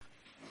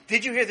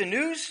Did you hear the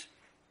news?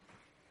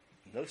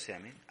 No,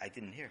 Sammy, I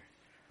didn't hear.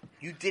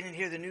 You didn't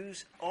hear the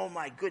news? Oh,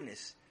 my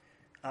goodness.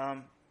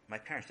 My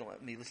parents don't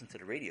let me listen to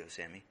the radio,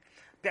 Sammy.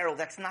 Beryl,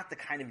 that's not the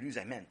kind of news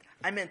I meant.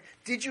 I meant,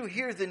 did you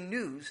hear the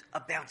news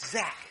about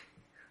Zach?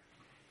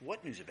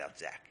 What news about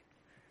Zach?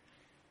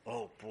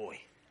 Oh, boy.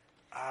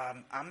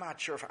 I'm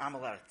not sure if I'm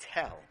allowed to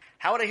tell.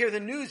 How would I hear the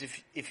news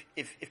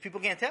if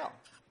people can't tell?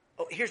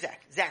 Oh, here's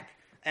Zach. Zach,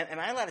 am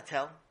I allowed to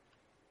tell?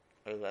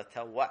 Are you allowed to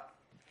tell what?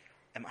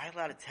 Am I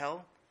allowed to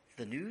tell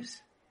the news?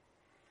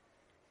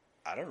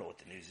 I don't know what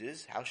the news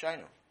is. How should I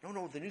know?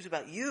 No, the news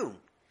about you.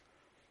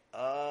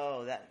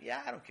 Oh,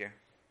 I don't care.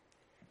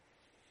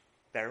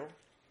 Beryl,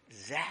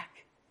 Zach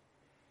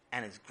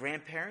and his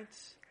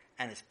grandparents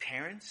and his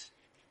parents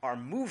are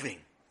moving.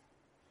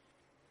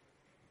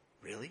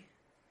 Really?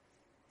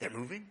 They're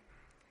moving?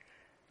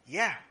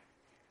 Yeah.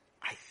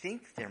 I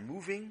think they're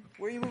moving.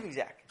 Where are you moving,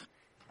 Zach?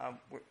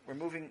 We're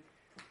moving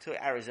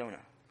to Arizona.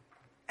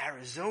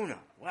 Arizona.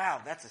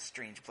 Wow, that's a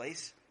strange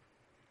place.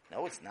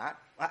 No, it's not.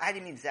 I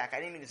didn't mean Zach. I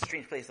didn't mean a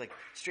strange place like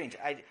strange.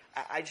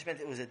 I just meant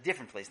it was a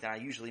different place than I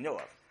usually know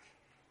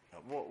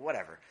of.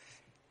 Whatever.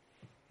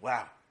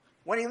 Wow.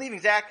 When are you leaving,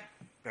 Zach?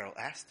 Beryl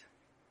asked.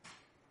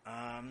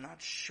 I'm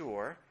not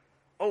sure.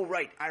 Oh,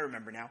 right. I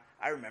remember now.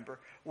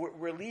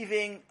 We're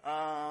leaving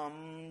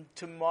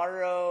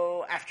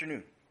tomorrow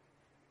afternoon.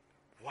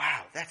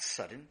 Wow, that's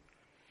sudden.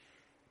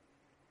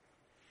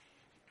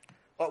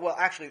 Well,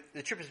 actually,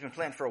 the trip has been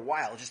planned for a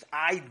while. Just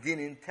I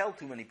didn't tell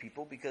too many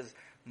people because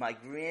my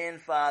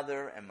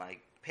grandfather and my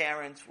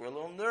parents were a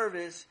little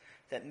nervous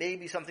that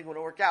maybe something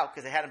wouldn't work out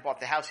because they hadn't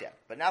bought the house yet.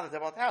 But now that they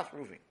bought the house,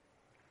 we're moving.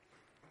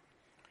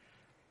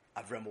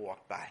 Avremel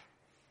walked by.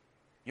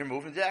 You're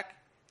moving, Zach?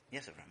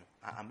 Yes,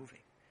 Avremel. I'm moving.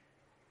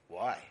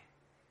 Why?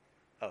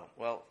 Oh,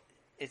 well,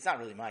 it's not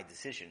really my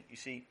decision. You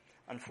see,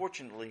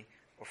 unfortunately,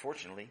 or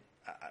fortunately,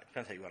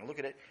 depends how you want to look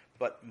at it,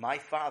 but my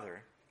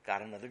father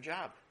got another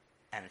job,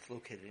 and it's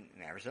located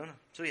in Arizona,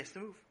 so he has to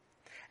move.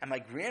 And my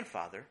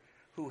grandfather,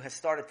 who has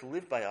started to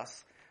live by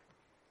us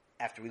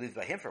after we lived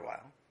by him for a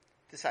while,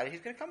 decided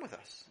he's going to come with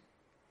us.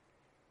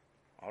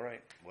 All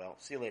right, well,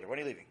 see you later. When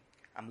are you leaving?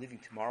 I'm leaving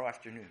tomorrow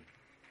afternoon.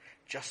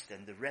 Just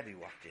then the Rebbe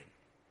walked in.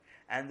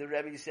 And the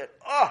Rebbe said,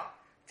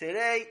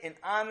 today, in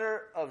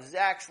honor of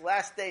Zach's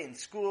last day in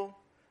school,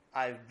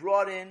 I've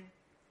brought in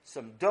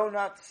some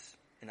donuts,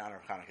 in honor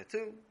of Hanukkah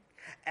too,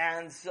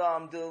 and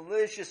some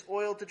delicious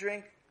oil to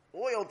drink.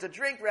 Oil to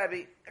drink,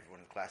 Rebbe? Everyone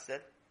in the class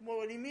said, well,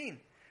 what do you mean?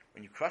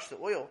 When you crush the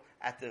oil,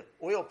 at the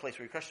oil place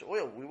where you crush the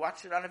oil, we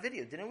watched it on a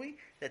video, didn't we?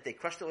 That they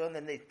crush the oil and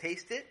then they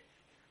taste it?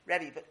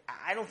 Rebbe, but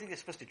I don't think they're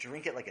supposed to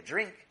drink it like a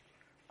drink.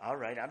 All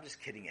right, I'm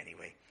just kidding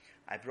anyway.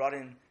 I brought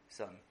in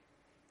some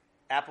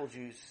apple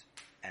juice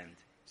and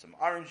some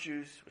orange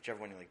juice, whichever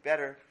one you like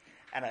better.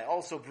 And I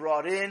also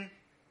brought in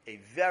a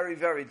very,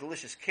 very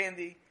delicious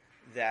candy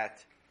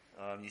that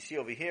you see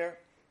over here.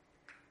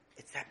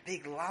 It's that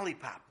big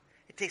lollipop.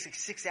 It takes like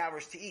 6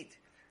 hours to eat.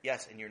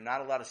 Yes, and you're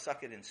not allowed to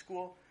suck it in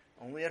school,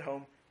 only at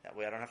home. That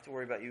way I don't have to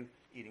worry about you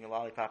eating a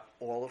lollipop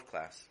all of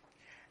class.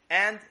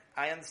 And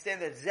I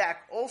understand that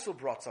Zach also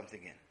brought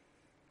something in.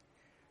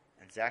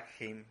 And Zach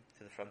came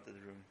to the front of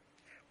the room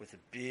with a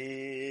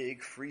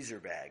big freezer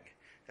bag.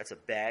 That's a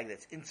bag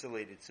that's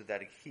insulated so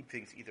that it keeps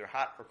things either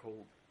hot or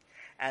cold.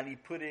 And he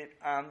put it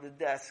on the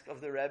desk of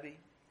the Rebbe.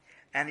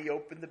 And he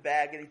opened the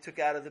bag and he took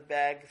out of the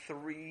bag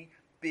 3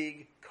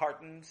 big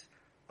cartons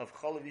of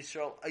Chalav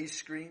Yisrael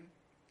ice cream.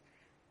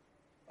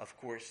 Of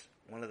course,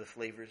 one of the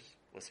flavors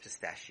was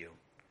pistachio.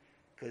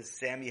 Because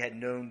Sammy had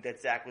known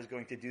that Zach was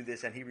going to do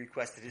this and he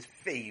requested his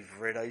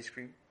favorite ice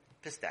cream,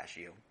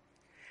 pistachio.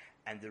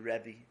 And the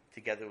Rebbe,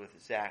 together with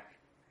Zach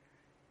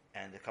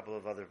and a couple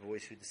of other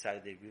boys who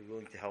decided they'd be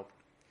willing to help,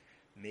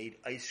 made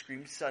ice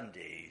cream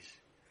sundaes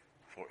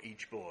for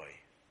each boy.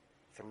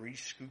 3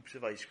 scoops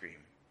of ice cream.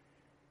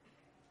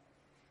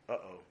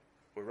 Uh-oh,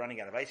 we're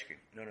running out of ice cream.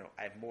 No,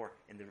 I have more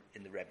in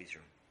the Rebbe's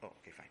room. Oh,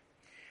 okay, fine.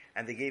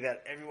 And they gave out,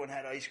 everyone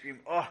had ice cream.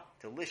 Oh,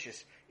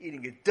 delicious.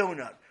 Eating a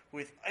donut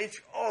with ice.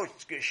 Oh,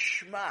 it's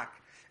geschmack.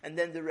 And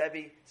then the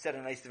Rebbe said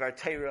a nice Dvar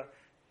Torah.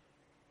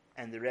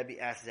 And the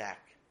Rebbe asked Zach,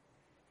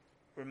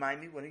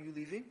 remind me, when are you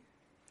leaving?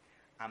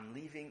 I'm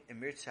leaving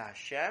Emirza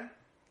Hashem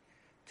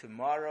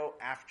tomorrow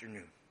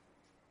afternoon.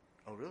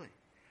 Oh, really?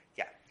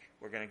 Yeah.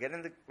 We're gonna get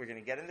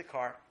in the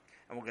car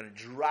and we're gonna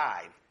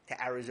drive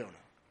to Arizona.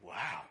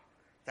 Wow,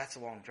 that's a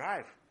long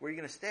drive. Where are you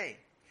gonna stay?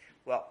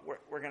 Well,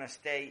 we're gonna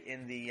stay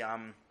in the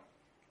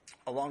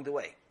along the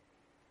way,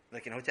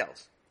 like in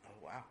hotels.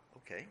 Oh, wow.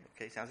 Okay,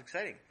 sounds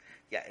exciting.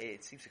 Yeah,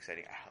 it seems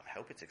exciting. I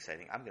hope it's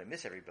exciting. I'm gonna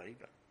miss everybody,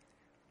 but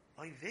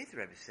oh, the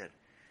Rebbe said,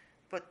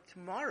 but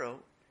tomorrow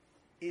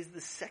is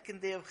the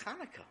second day of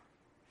Hanukkah.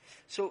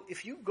 So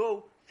if you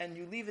go and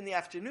you leave in the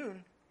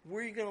afternoon,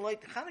 where are you going to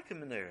light the Hanukkah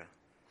menorah?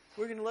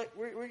 Where are you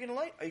going to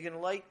light? Are you going to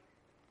light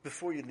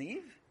before you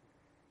leave?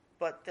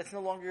 But that's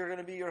no longer going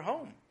to be your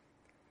home.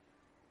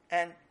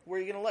 And where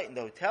are you going to light? In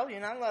the hotel? You're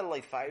not allowed to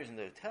light fires in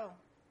the hotel.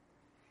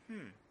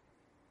 The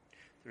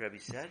Rebbe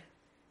said.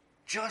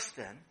 Just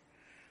then,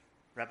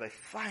 Rabbi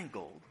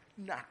Feingold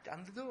knocked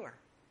on the door.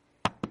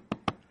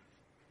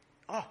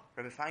 Oh,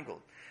 Rabbi Feingold.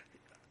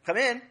 Come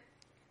in.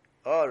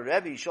 Oh,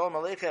 Rebbe, Shalom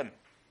Aleichem.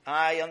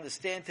 I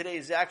understand today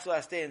is Zach's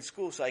last day in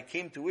school, so I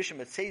came to wish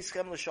him a Tzeis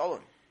L'Shalom.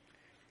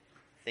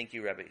 Thank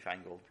you, Rabbi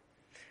Feingold.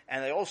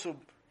 And I also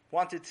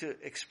wanted to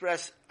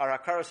express our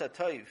Hakaras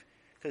HaTov,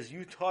 because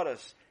you taught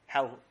us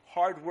how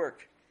hard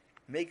work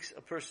makes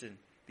a person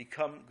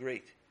become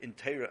great in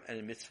Torah and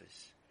in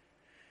mitzvahs.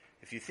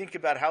 If you think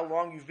about how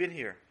long you've been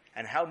here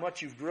and how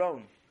much you've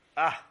grown,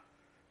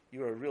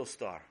 you're a real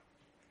star.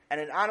 And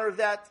in honor of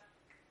that,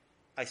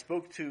 I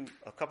spoke to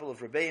a couple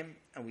of Rebbeim,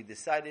 and we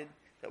decided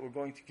that we're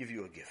going to give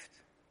you a gift.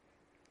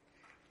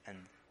 And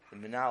the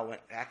Menal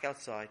went back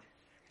outside,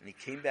 and he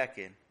came back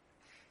in,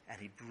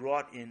 and he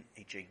brought in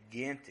a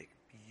gigantic,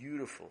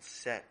 beautiful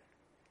set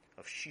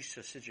of Shisha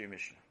Sidrei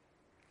Mishnah.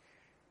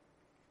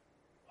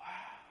 Wow.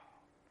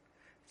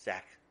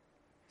 Zach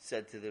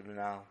said to the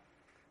Menal,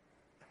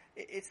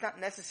 it's not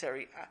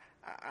necessary.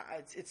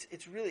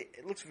 It's really,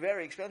 it looks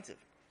very expensive.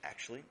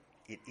 Actually,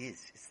 it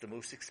is. It's the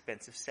most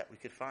expensive set we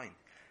could find.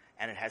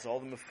 And it has all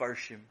the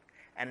mefarshim,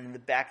 and in the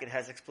back it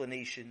has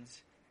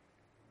explanations.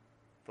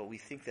 But we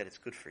think that it's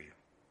good for you.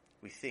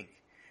 We think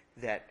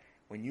that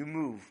when you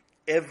move,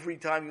 every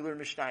time you learn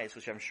Mishnayos,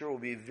 which I'm sure will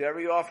be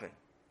very often,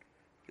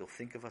 you'll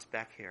think of us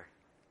back here.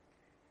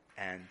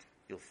 And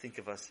you'll think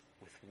of us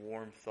with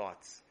warm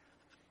thoughts.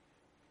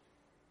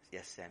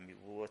 Yes, Sammy,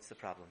 well, what's the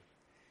problem?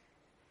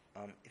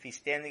 If he's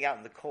standing out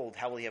in the cold,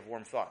 how will he have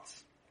warm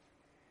thoughts?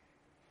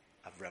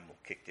 Avremel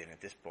kicked in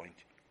at this point.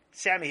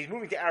 Sammy, he's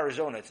moving to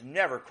Arizona. It's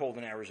never cold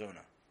in Arizona.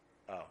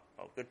 Oh,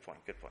 good point.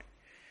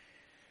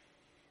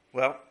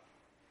 Well,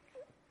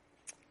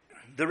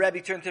 the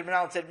Rebbe turned to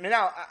Menal and said,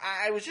 Menal,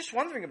 I was just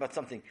wondering about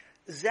something.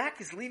 Zach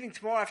is leaving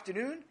tomorrow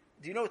afternoon.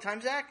 Do you know what time,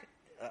 Zach?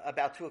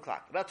 About 2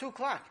 o'clock. About 2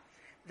 o'clock.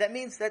 That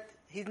means that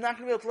he's not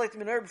going to be able to light the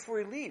menorah before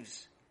he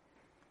leaves.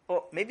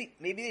 Or maybe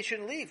they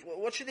shouldn't leave.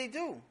 What should they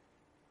do?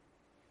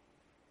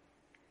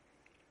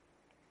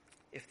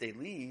 If they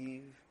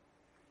leave,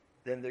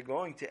 then they're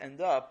going to end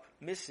up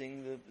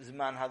missing the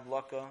Zman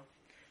Hadlaka.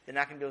 They're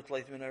not going to be able to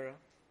light the menorah.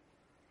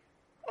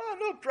 Oh,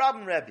 no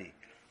problem, Rebbe.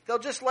 They'll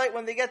just light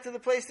when they get to the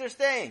place they're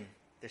staying.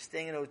 They're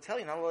staying in a hotel.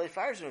 You're not allowed to light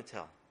fires in a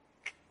hotel.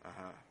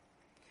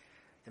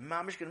 The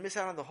mom is going to miss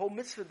out on the whole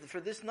mitzvah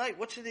for this night.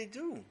 What should they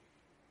do?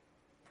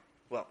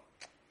 Well,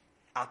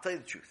 I'll tell you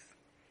the truth.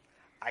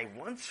 I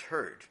once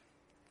heard,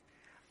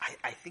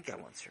 I think I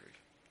once heard,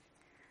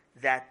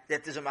 that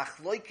there's a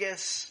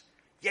machloikes.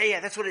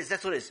 Yeah, that's what it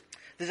is.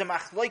 There's a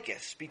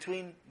machloikes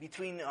between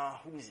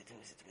who is it?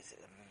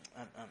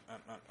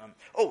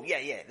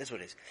 That's what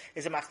it is.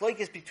 There's a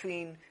machloikes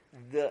between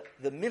the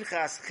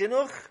Minchas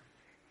Chinuch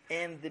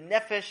and the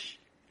Nefesh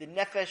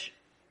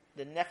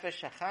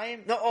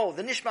HaChaim.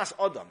 The Nishmas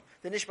Adam.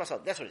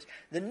 That's what it is.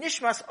 The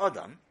Nishmas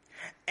Adam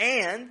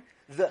and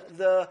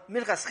the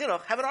Minchas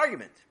Chinuch have an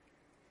argument.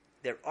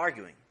 They're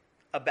arguing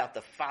about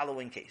the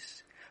following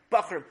case.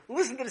 Bachram,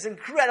 listen to this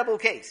incredible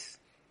case.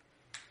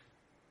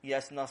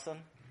 Yes, Nassan?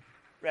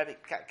 Rabbi,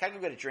 can I go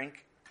get a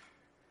drink?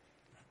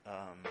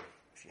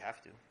 If you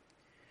have to.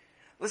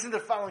 Listen to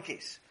the following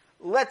case.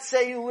 Let's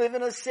say you live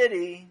in a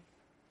city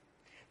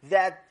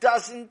that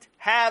doesn't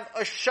have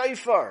a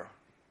shofar.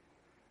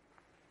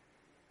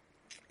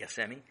 Yes,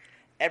 Sammy?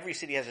 Every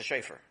city has a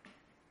shofar.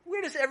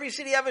 Where does every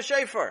city have a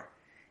shofar?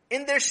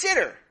 In their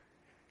siddur.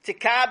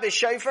 Tikab is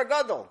shofar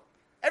gadol.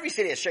 Every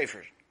city has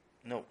shofar.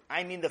 No,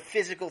 I mean the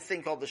physical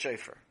thing called the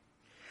shofar.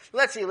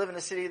 Let's say you live in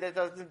a city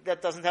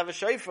that doesn't have a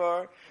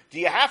shofar. Do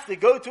you have to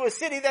go to a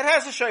city that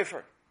has a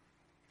shofar?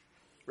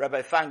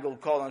 Rabbi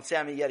Feingold called on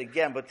Sammy yet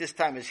again, but this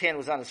time his hand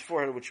was on his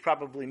forehead, which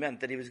probably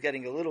meant that he was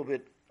getting a little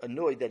bit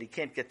annoyed that he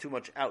can't get too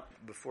much out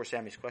before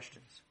Sammy's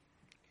questions.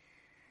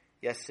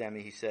 Yes,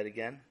 Sammy, he said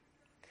again.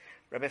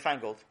 Rabbi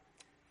Feingold,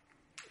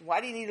 why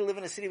do you need to live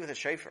in a city with a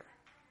shofar?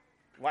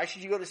 Why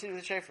should you go to a city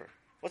with a shofar?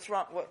 What's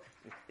wrong?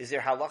 Is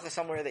there halacha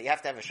somewhere that you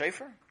have to have a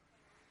shofar?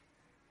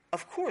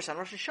 Of course, on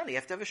Rosh Hashanah you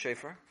have to have a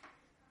shofar.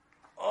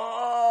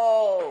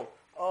 Oh,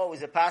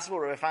 is it possible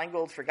Rabbi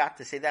Feingold forgot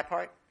to say that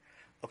part?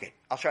 Okay,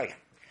 I'll try again.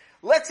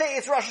 Let's say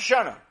it's Rosh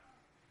Hashanah,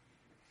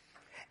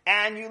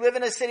 and you live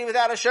in a city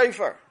without a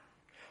shofar.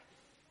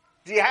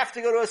 Do you have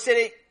to go to a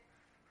city?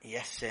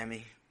 Yes,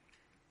 Sammy.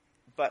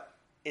 But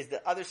is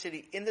the other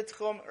city in the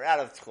Tchum or out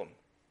of the Tchum?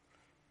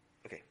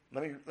 Okay,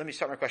 let me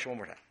start my question one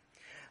more time.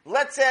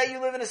 Let's say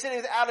you live in a city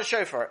without a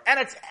shofar, and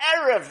it's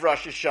Erev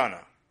Rosh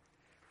Hashanah.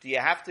 Do you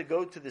have to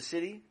go to the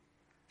city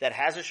that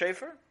has a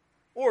shofar?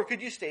 Or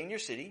could you stay in your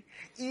city,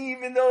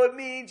 even though it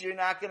means you're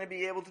not going to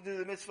be able to do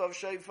the mitzvah of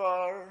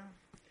shofar?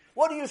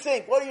 What do you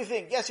think?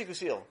 Yes,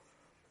 Yikusil.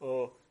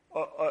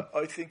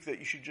 I think that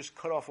you should just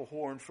cut off a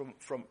horn from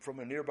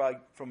a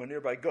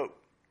nearby goat.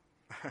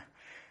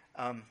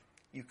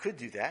 You could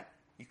do that.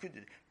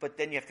 But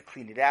then you have to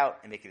clean it out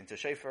and make it into a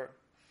shofar.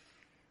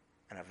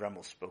 And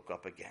Avremel spoke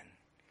up again.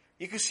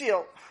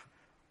 Yikusil,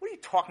 what are you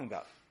talking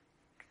about?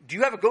 Do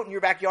you have a goat in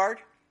your backyard?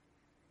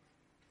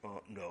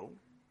 No.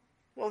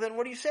 Well, then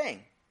what are you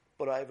saying?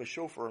 But I have a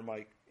shofar in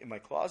my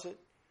closet.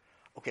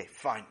 Okay,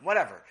 fine,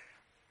 whatever.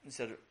 He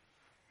said,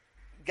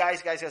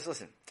 guys,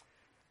 listen.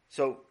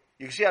 So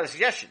You can see how the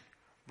suggestion.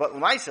 But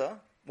L'maisa,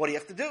 what do you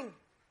have to do?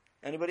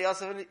 Anybody else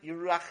have any?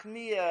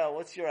 Yerachmiya,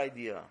 what's your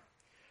idea?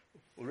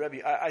 Well,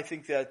 Rebbe, I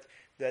think that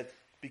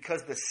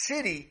because the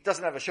city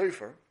doesn't have a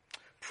shofar,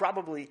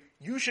 probably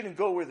you shouldn't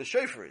go where the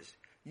shofar is.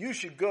 You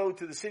should go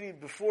to the city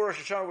before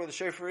Rosh Hashanah where the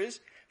shofar is,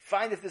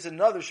 find if there's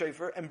another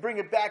shofar, and bring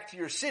it back to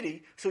your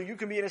city so you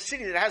can be in a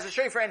city that has a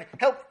shofar and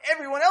help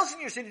everyone else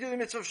in your city do the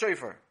mitzvah of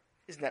shofar.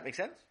 Doesn't that make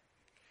sense?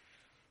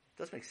 It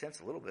does make sense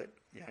a little bit.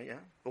 Yeah.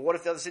 But what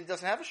if the other city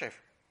doesn't have a shofar?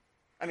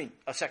 I mean,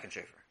 a second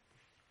shofar.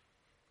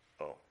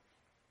 Oh.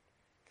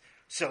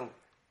 So,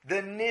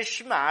 the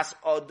Nishmas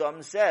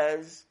Adam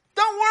says,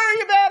 don't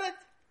worry about it.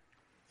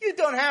 You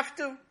don't have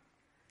to.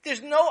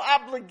 There's no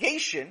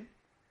obligation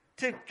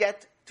to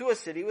get to a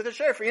city with a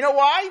shofar. You know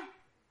why?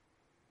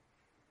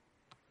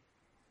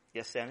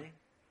 Yes, Sammy?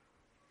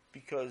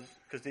 Because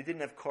they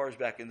didn't have cars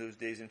back in those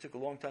days, and it took a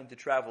long time to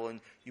travel,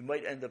 and you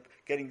might end up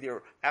getting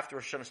there after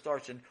Rosh Hashanah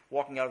starts and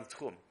walking out of the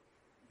Tchum.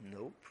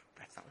 Nope,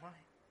 that's not why.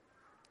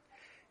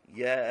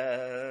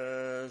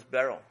 Yes,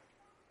 Beryl.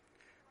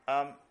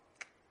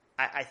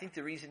 I think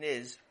the reason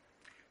is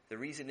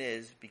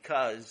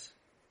because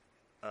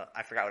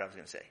I forgot what I was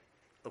going to say.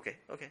 Okay,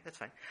 that's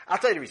fine. I'll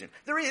tell you the reason.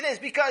 The reason is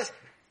because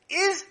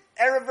is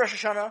Erev Rosh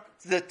Hashanah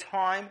the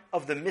time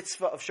of the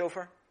mitzvah of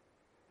shofar?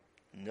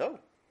 No.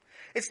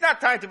 It's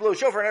not time to blow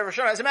shofar in Erev Rosh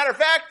Hashanah. As a matter of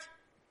fact,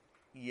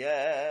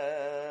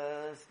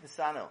 yes,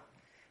 Nisano.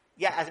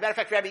 Yeah, as a matter of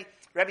fact,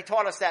 Rabbi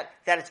taught us that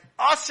it's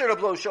usher to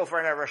blow shofar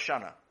in Erev Rosh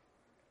Hashanah.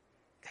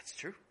 That's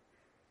true.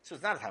 So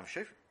it's not a time of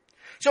shofar.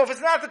 So if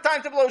it's not the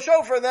time to blow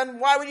shofar, then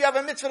why would you have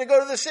a mitzvah to go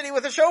to the city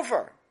with a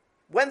shofar?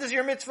 When does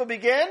your mitzvah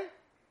begin?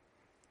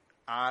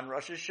 On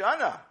Rosh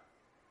Hashanah.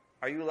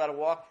 Are you allowed to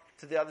walk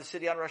to the other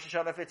city on Rosh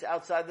Hashanah if it's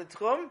outside the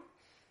Tchum?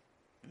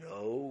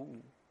 No.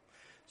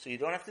 So you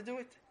don't have to do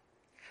it.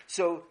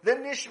 So the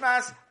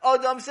Nishmas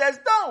Adam says,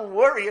 don't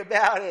worry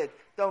about it.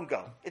 Don't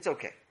go. It's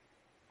okay.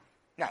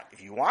 Now,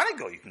 if you want to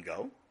go, you can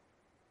go.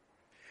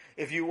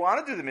 If you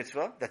want to do the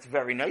mitzvah, that's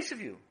very nice of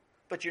you.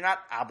 But you're not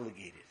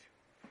obligated.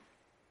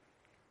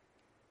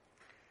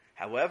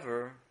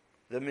 However,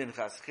 the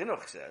Minchas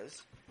Chinuch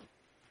says,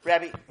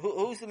 Rabbi,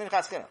 who's the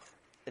Minchas Chinuch?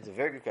 It's a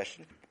very good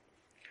question.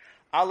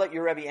 I'll let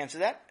your Rebbe answer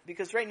that,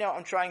 because right now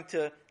I'm trying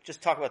to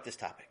just talk about this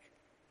topic.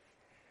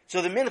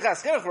 So the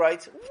Minchas Chinuch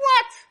writes,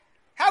 what?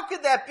 How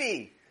could that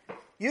be?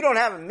 You don't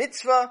have a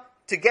mitzvah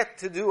to get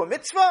to do a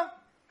mitzvah?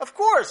 Of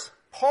course,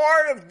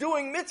 part of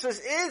doing mitzvahs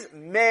is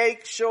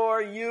make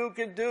sure you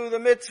can do the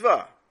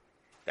mitzvah.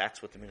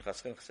 That's what the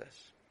Minchas Chinuch says.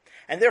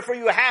 And therefore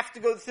you have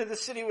to go to the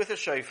city with a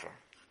shofar.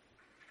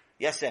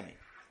 Yes, Emmy.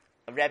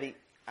 Rabbi,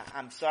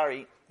 I'm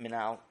sorry,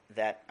 Minal,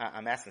 that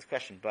I'm asking this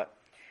question, but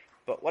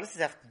what does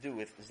this have to do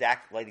with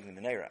Zach lighting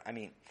the menorah? I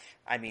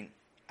mean,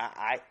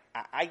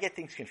 I get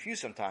things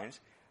confused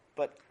sometimes,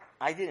 but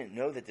I didn't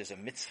know that there's a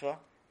mitzvah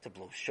to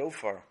blow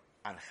shofar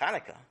on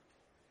Hanukkah.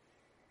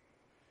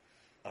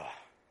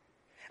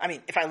 I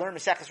mean, if I learn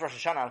Maseches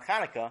Rosh Hashanah on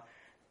Hanukkah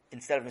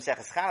instead of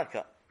Maseches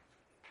Hanukkah,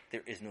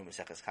 there is no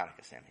Maseches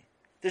Hanukkah, Sammy.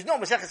 There's no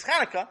Maseches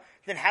Hanukkah,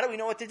 then how do we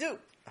know what to do?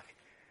 Okay.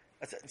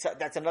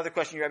 That's another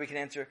question your Rebbe can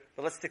answer,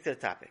 but let's stick to the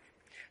topic.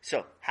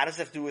 So, how does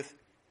that have to do with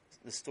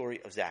the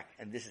story of Zach?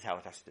 And this is how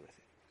it has to do with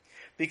it.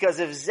 Because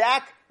if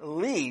Zach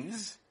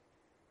leaves,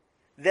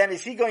 then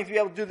is he going to be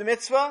able to do the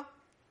mitzvah?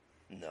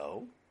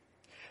 No.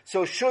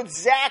 So should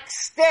Zach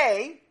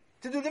stay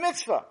to do the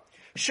mitzvah?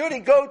 Should he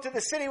go to the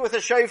city with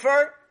a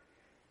shofar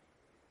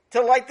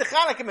to light the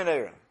Chanukah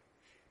menorah?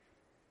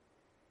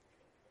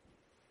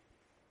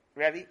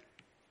 Rabbi?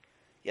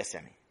 Yes,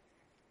 Sammy.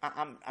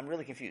 I'm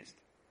really confused.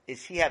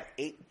 Does he have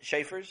 8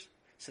 shofars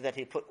so that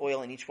he put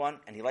oil in each one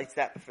and he lights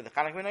that for the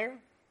Chanukah menorah?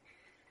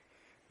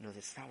 No,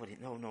 that's not what he...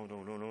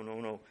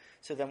 No.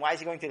 So then why is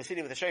he going to the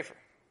city with a shofar?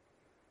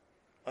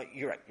 Oh,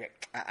 you're right.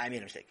 I made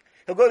a mistake.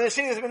 He'll go to the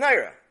city with a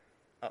menorah.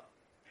 Oh.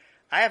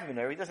 I have a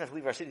menorah. He doesn't have to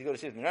leave our city to go to the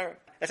city with a menorah.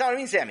 That's not what I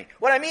mean, Sammy.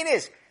 What I mean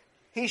is,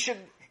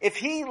 if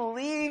he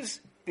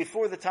leaves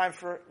before the time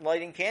for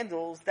lighting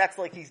candles, that's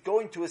like he's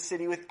going to a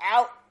city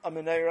without a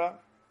menorah.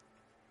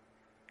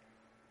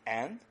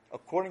 And,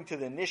 according to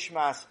the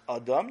Nishmas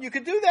Adam, you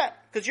could do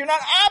that. Because you're not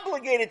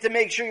obligated to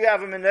make sure you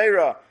have a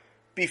menorah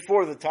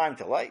before the time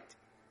to light.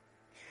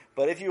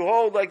 But if you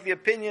hold like the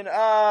opinion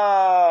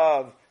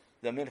of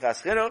the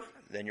Minchas Chinuch,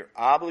 then you're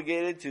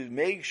obligated to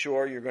make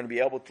sure you're going to be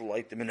able to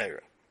light the menorah.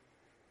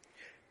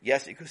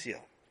 Yes,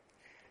 Ikusiel.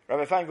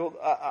 Rabbi Feingold,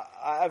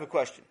 I have a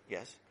question.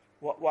 Yes.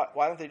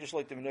 Why don't they just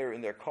light the menorah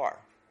in their car?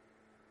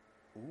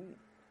 Ooh,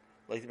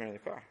 light the menorah in their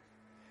car.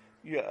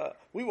 Yeah,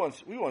 we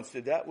once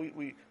did that.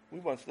 We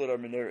once lit our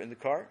menorah in the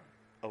car.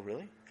 Oh,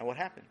 really? And what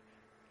happened?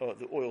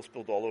 The oil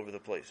spilled all over the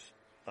place.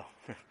 Oh,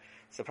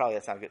 so probably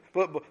that's not good.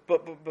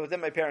 But then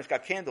my parents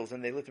got candles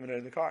and they lit the menorah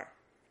in the car.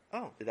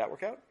 Oh, did that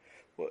work out?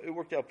 Well, it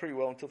worked out pretty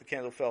well until the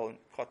candle fell and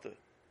caught the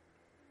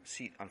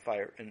seat on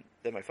fire. And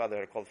then my father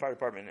had to call the fire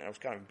department, and it was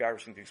kind of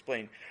embarrassing to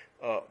explain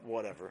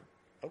whatever.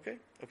 Okay,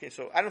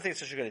 so I don't think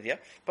it's such a good idea,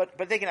 but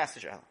they can ask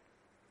the Sha'ala.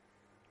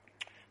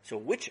 So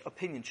which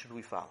opinion should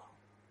we follow?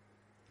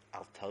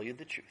 I'll tell you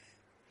the truth.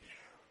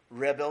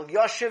 Rebbe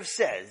Elyashiv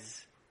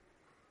says,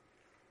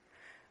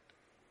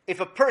 if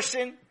a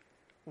person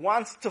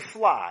wants to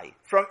fly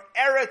from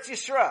Eretz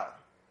Yisrael,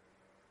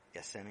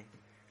 yes, Sammy,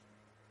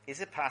 is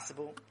it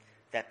possible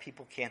that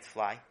people can't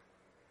fly?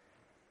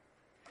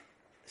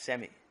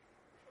 Sammy,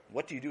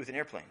 what do you do with an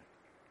airplane?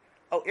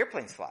 Oh,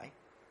 airplanes fly,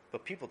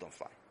 but people don't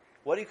fly.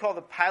 What do you call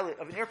the pilot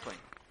of an airplane?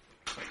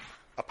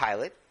 A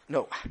pilot?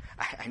 No,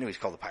 I know he's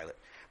called a pilot.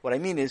 What I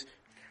mean is,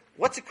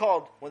 what's it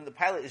called when the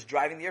pilot is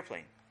driving the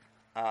airplane?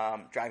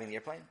 Driving the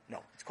airplane? No,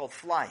 it's called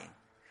flying.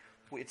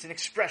 It's an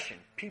expression.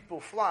 People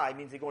fly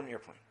means they go in an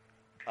airplane.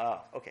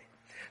 Okay.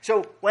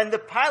 So when the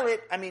person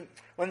in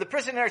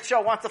Eretz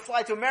Yisrael wants to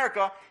fly to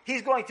America,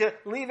 he's going to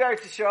leave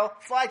Eretz Yisrael,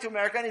 fly to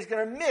America, and he's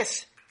going to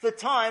miss the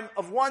time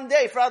of one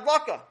day for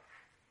Adlaka.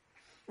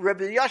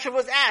 Rabbi Elyashiv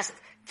was asked,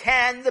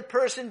 can the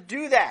person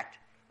do that?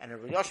 And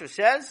Rabbi Elyashiv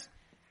says,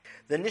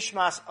 the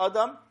Nishmas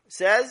Adam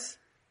says,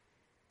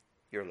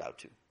 you're allowed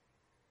to.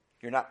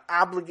 You're not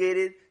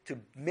obligated to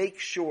make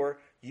sure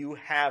you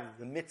have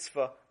the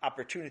mitzvah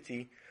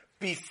opportunity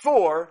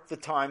before the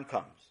time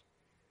comes.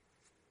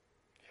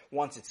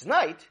 Once it's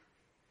night,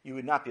 you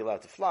would not be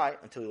allowed to fly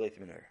until you late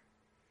the menorah.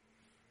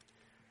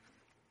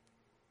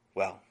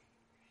 Well,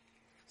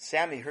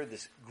 Sammy heard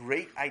this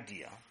great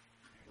idea,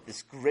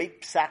 this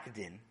great psak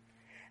din,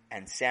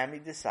 and Sammy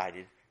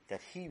decided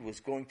that he was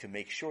going to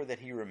make sure that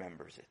he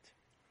remembers it.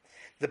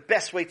 The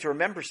best way to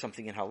remember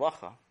something in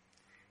halacha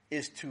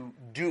is to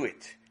do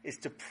it, is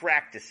to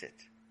practice it.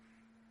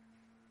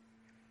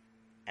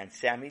 And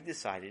Sammy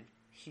decided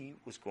he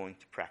was going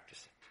to practice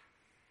it.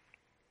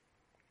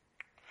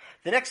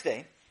 The next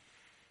day,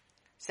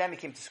 Sammy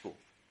came to school.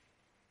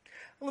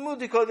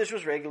 Limud Kodesh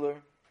was regular.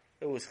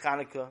 It was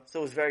Hanukkah, so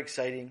it was very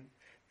exciting.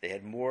 They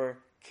had more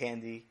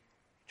candy,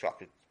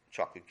 chocolate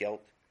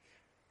gelt.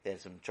 They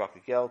had some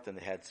chocolate gelt, and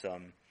they had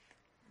some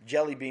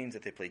jelly beans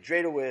that they played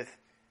dreidel with.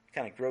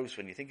 Kind of gross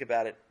when you think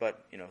about it,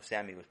 but,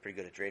 Sammy was pretty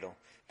good at dreidel.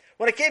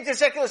 When it came to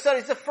secular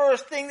studies, the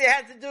first thing they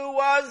had to do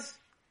was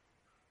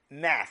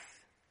math.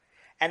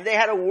 And they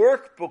had a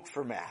workbook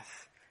for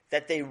math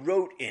that they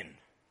wrote in.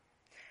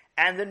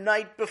 And the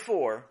night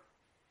before,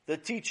 the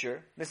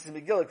teacher, Mrs.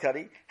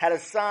 McGillicuddy, had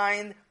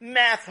assigned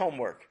math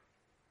homework.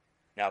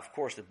 Now, of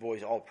course, the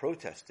boys all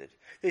protested.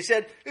 They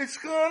said, it's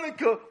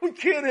Hanukkah. We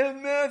can't have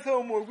math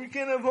homework. We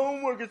can't have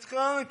homework. It's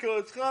Hanukkah.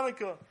 It's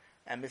Hanukkah.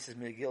 And Mrs.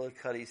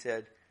 McGillicuddy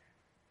said,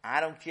 I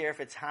don't care if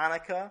it's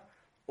Hanukkah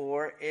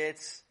or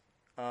it's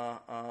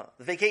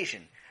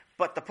vacation.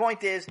 But the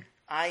point is,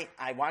 I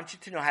want you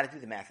to know how to do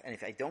the math. And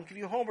if I don't give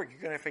you homework,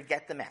 you're going to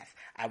forget the math.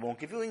 I won't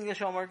give you English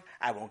homework.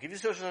 I won't give you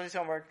social studies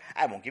homework.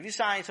 I won't give you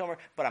science homework.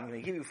 But I'm going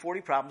to give you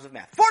 40 problems of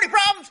math. 40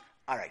 problems?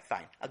 All right,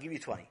 fine. I'll give you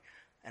 20.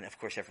 And of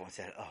course, everyone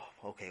said,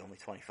 oh, okay, only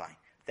 20, fine.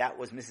 That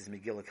was Mrs.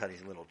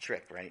 McGillicuddy's little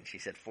trick, right? She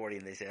said 40,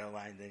 and they said, oh,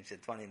 and then she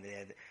said 20, and they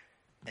had...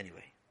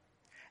 Anyway.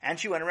 And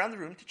she went around the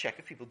room to check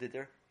if people did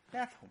their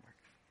math homework.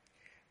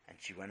 And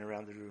she went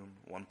around the room,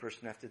 one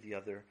person after the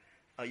other.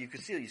 You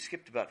could see you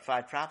skipped about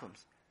 5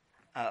 problems.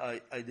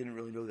 I didn't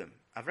really know them.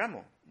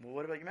 Avramo, well,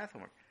 what about your math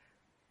homework?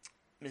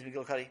 Ms.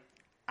 McGillicuddy,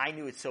 I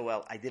knew it so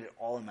well, I did it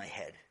all in my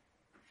head.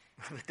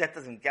 But that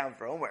doesn't count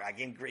for homework. I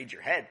can grade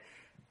your head.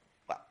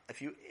 Well,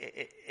 if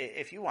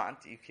you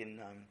want, you can,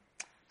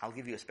 I'll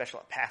give you a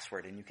special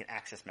password and you can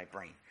access my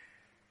brain.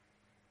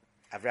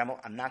 Avramo,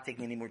 I'm not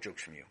taking any more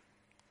jokes from you.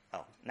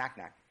 Oh, knock,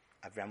 knock.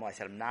 Avramo, I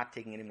said I'm not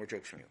taking any more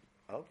jokes from you.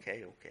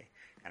 Okay.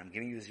 And I'm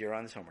giving you 0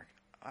 on this homework.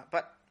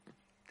 But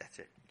that's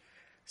it.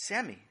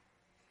 Sammy,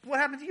 what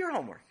happened to your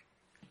homework?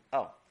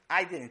 Oh,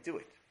 I didn't do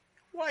it.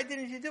 Why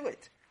didn't you do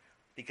it?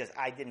 Because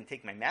I didn't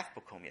take my math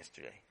book home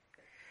yesterday.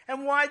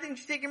 And why didn't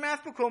you take your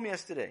math book home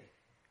yesterday?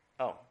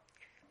 Oh,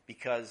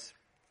 because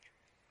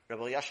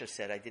Rebbe Elyashiv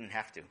said I didn't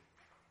have to.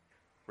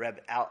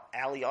 Reb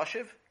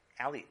Elyashiv?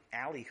 Ali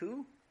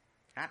who?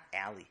 Not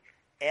Ali.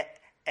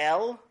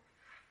 L,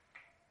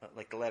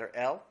 like the letter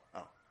L?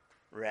 Oh.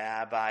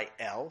 Rabbi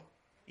L.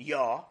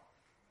 Yah,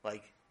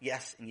 like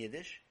yes in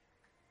Yiddish.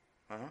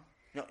 Uh-huh.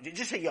 No,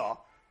 just say Yah.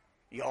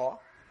 Yah.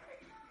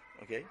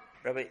 Okay.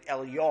 Rabbi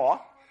El Yah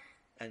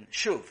and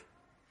Shuv.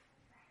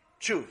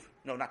 Shuv.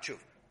 No, not Shuv.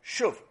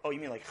 Shuv. Oh, you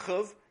mean like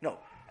Chuv? No.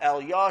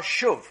 El Yah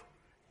Shuv.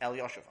 El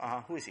Yah Shuv.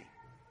 Uh-huh. Who is he?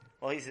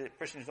 Well, he's a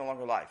person who's no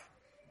longer alive.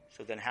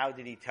 So then how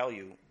did he tell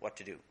you what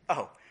to do?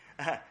 Oh,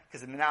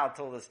 because the Menal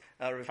told us,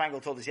 Rav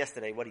Feingold told us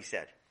yesterday what he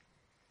said.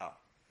 Oh.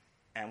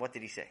 And what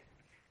did he say?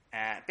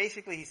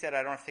 Basically, he said,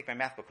 I don't have to take my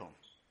math book home.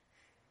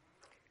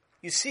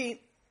 You see,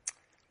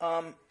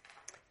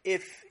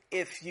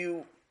 if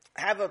you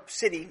have a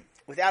city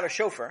without a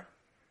shofar,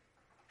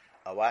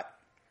 a what?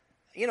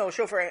 You know, a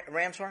shofar, a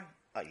ram's horn?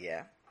 Oh,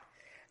 yeah.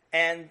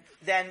 And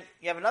then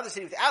you have another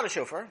city without a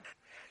shofar.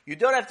 You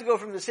don't have to go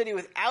from the city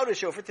without a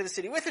shofar to the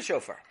city with a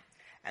shofar.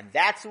 And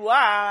that's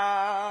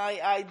why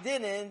I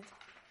didn't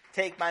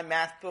take my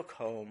math book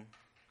home.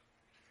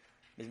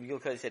 Ms.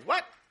 McGillicuddy said,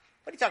 what?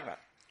 What are you talking about?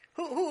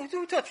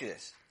 Who taught you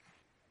this?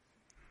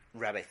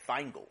 Rabbi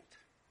Feingold.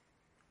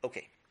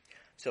 Okay.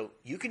 So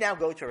you can now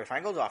go to Rabbi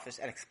Feingold's office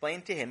and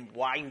explain to him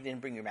why you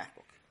didn't bring your math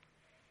book.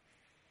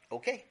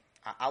 Okay.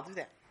 I'll do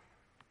that.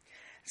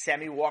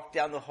 Sammy walked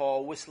down the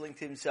hall, whistling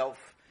to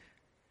himself,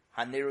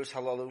 Hanerus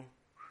Halalu.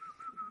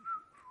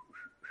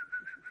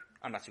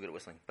 I'm not so good at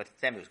whistling, but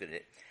Sammy was good at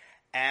it.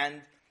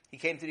 And he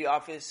came to the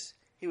office.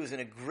 He was in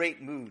a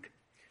great mood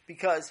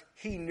because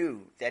he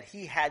knew that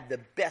he had the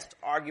best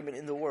argument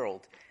in the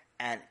world,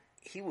 and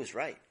he was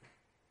right.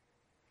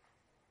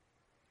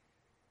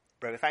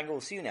 Rabbi Feingold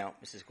will see you now,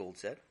 Mrs. Gold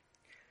said.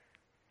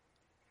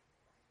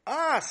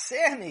 Ah,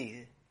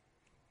 Sammy!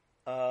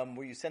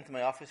 Were you sent to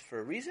my office for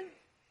a reason?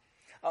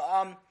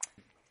 I'm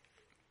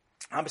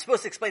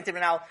supposed to explain to him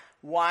now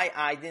why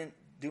I didn't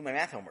do my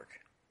math homework.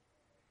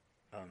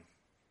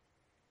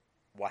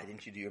 Why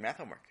didn't you do your math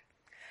homework?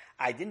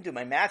 I didn't do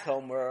my math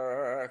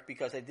homework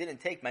because I didn't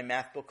take my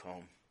math book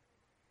home.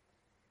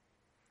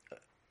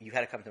 You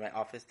had to come to my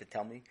office to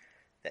tell me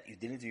that you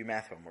didn't do your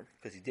math homework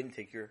because you didn't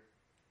take your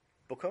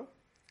book home?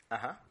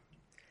 Uh-huh.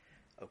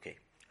 Okay.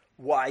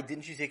 Why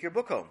didn't you take your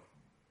book home?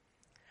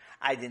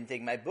 I didn't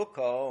take my book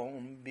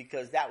home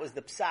because that was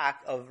the psak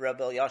of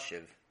Rebbe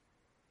Yashiv.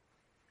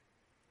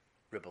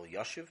 Rebbe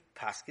Yashiv,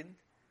 Paskin,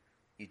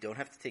 you don't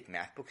have to take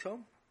math books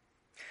home?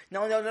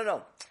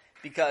 No.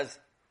 Because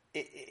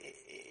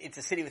it's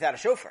a city without a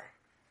shofar.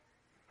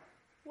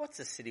 What's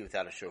a city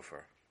without a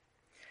shofar?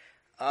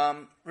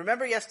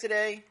 Remember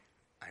yesterday?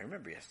 I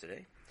remember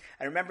yesterday.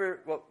 I remember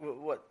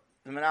what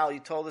the Manal you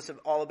told us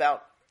all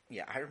about.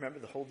 Yeah, I remember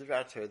the whole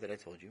Divrei Torah that I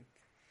told you.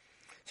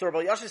 So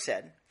Rabbi Yasha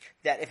said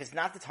that if it's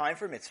not the time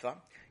for a mitzvah,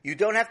 you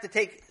don't have to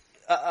take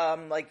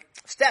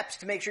steps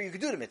to make sure you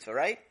can do the mitzvah,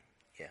 right?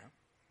 Yeah.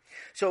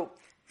 So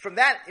from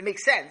that, it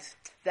makes sense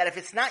that if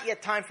it's not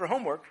yet time for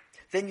homework,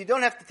 then you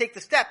don't have to take the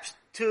steps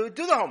to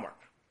do the homework.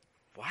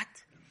 What?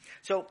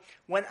 So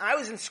when I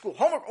was in school,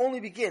 homework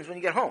only begins when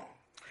you get home.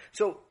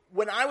 So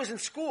when I was in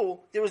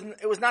school, it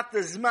was not the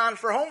zman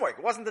for homework.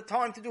 It wasn't the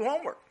time to do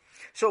homework.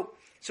 So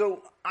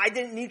I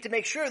didn't need to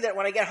make sure that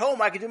when I get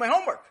home, I could do my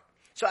homework.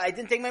 So I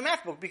didn't take my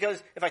math book,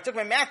 because if I took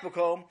my math book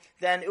home,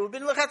 then it would have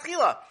been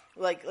lechatchila,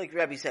 like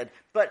Rabbi said.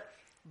 But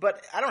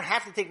I don't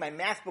have to take my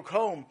math book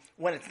home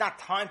when it's not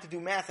time to do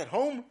math at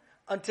home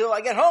until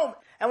I get home.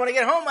 And when I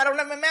get home, I don't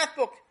have my math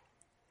book.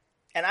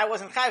 And I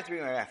wasn't chayav to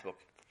bring my math book.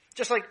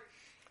 Just like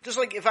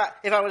if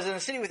I was in a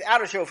city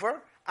without a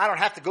shofar, I don't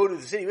have to go to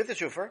the city with a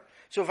shofar.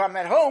 So if I'm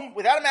at home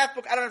without a math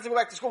book, I don't have to go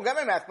back to school and get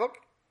my math book.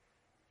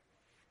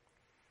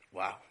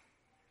 Wow.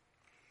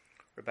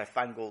 Rabbi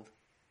Feingold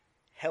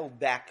held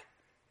back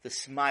the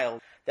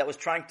smile that was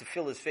trying to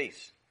fill his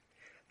face.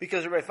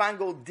 Because Rabbi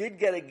Feingold did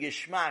get a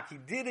geshmak. He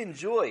did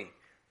enjoy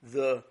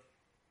the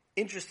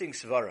interesting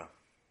svara.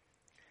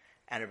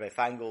 And Rabbi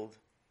Feingold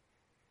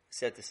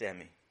said to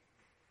Sammy,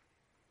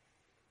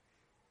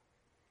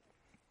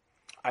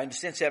 I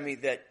understand, Sammy,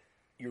 that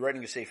you're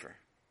writing a sefer.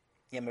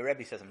 Yeah, my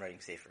Rebbe says I'm writing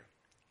a sefer.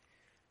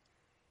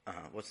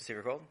 What's the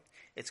sefer called?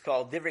 It's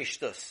called Divrei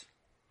Shtus.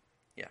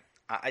 Yeah,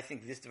 I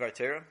think this Divrei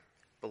Torah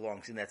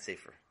belongs in that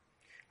sefer.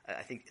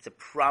 I think it's a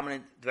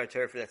prominent Divrei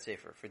Torah for that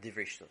sefer, for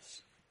Divrei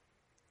Shtus.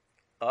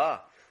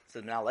 So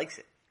now likes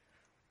it.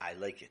 I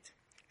like it.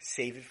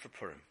 Save it for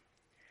Purim.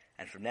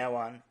 And from now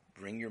on,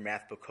 bring your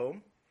math book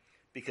home,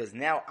 because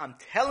now I'm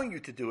telling you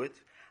to do it.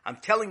 I'm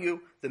telling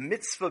you the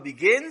mitzvah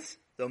begins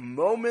the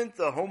moment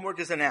the homework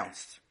is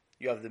announced.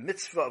 You have the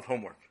mitzvah of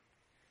homework.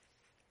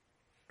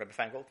 Rabbi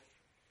Feingold?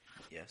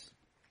 Yes.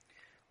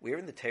 Where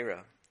in the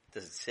Torah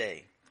does it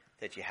say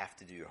that you have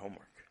to do your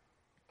homework?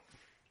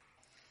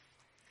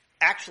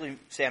 Actually,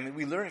 Sammy,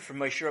 we learn it from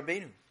Moshe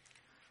Rabbeinu.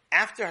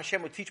 After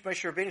Hashem would teach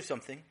Moshe Rabbeinu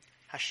something,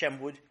 Hashem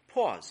would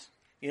pause.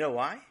 You know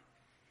why?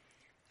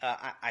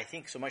 I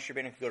think so Moshe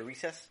Rabbeinu could go to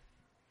recess?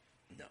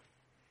 No.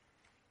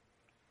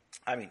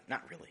 I mean,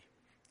 not really.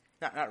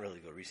 Not really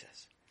go to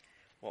recess.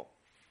 Well,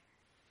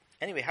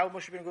 anyway, how would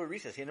Moshe Rabbeinu go to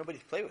recess? He had nobody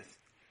to play with.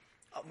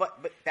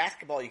 But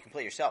basketball you can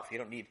play yourself. You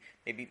don't need,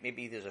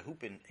 maybe there's a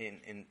hoop in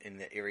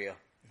the area.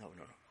 No.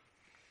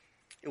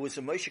 It was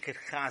so Moshe could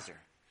chazer.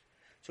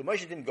 So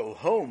Moshe didn't go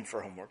home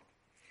for homework,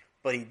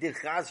 but he did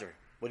chazer,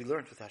 what he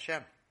learned with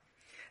Hashem.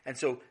 And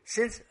so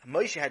since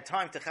Moshe had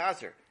time to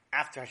chazer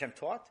after Hashem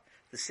taught,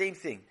 the same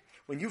thing.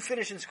 When you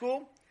finish in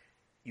school,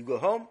 you go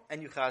home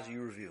and you chazer,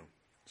 you review.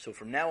 So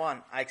from now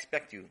on, I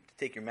expect you to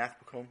take your math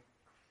book home,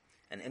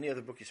 and any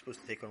other book you're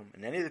supposed to take home,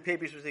 and any other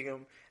paper you're supposed to take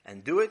home,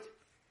 and do it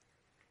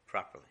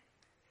properly.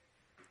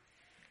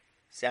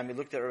 Sammy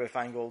looked at Rabbi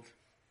Feingold,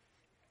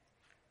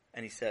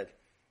 and he said,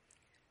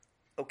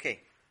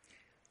 okay,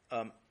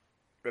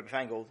 Rabbi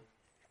Feingold,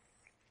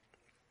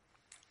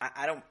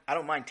 I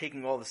don't mind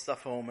taking all the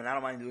stuff home, and I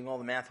don't mind doing all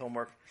the math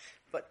homework,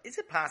 but is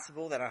it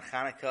possible that on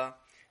Hanukkah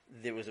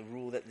there was a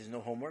rule that there's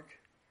no homework?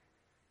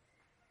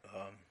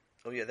 I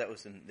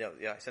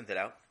sent it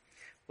out.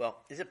 Well,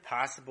 is it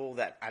possible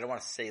that, I don't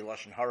want to say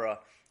Lashon Hara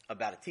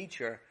about a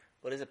teacher,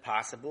 but is it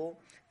possible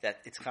that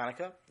it's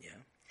Hanukkah? Yeah.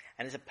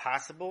 And is it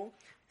possible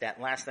that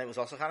last night was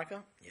also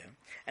Hanukkah? Yeah.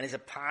 And is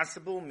it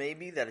possible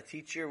maybe that a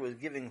teacher was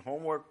giving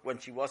homework when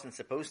she wasn't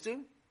supposed to?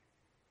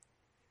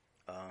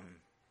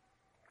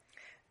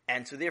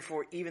 And so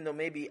therefore, even though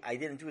maybe I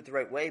didn't do it the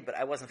right way, but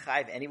I wasn't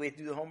chayiv anyway to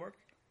do the homework?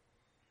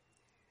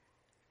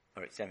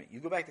 All right, Sammy, you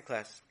go back to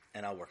class,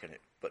 and I'll work on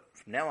it. But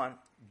from now on,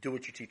 do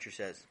what your teacher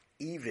says,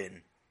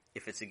 even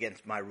if it's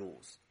against my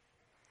rules.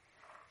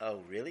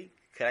 Oh, really?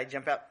 Could I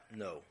jump out?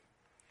 No.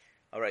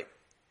 All right.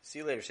 See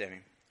you later, Sammy.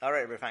 All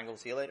right, Riff Angle.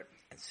 See you later.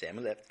 And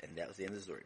Sammy left, and that was the end of the story.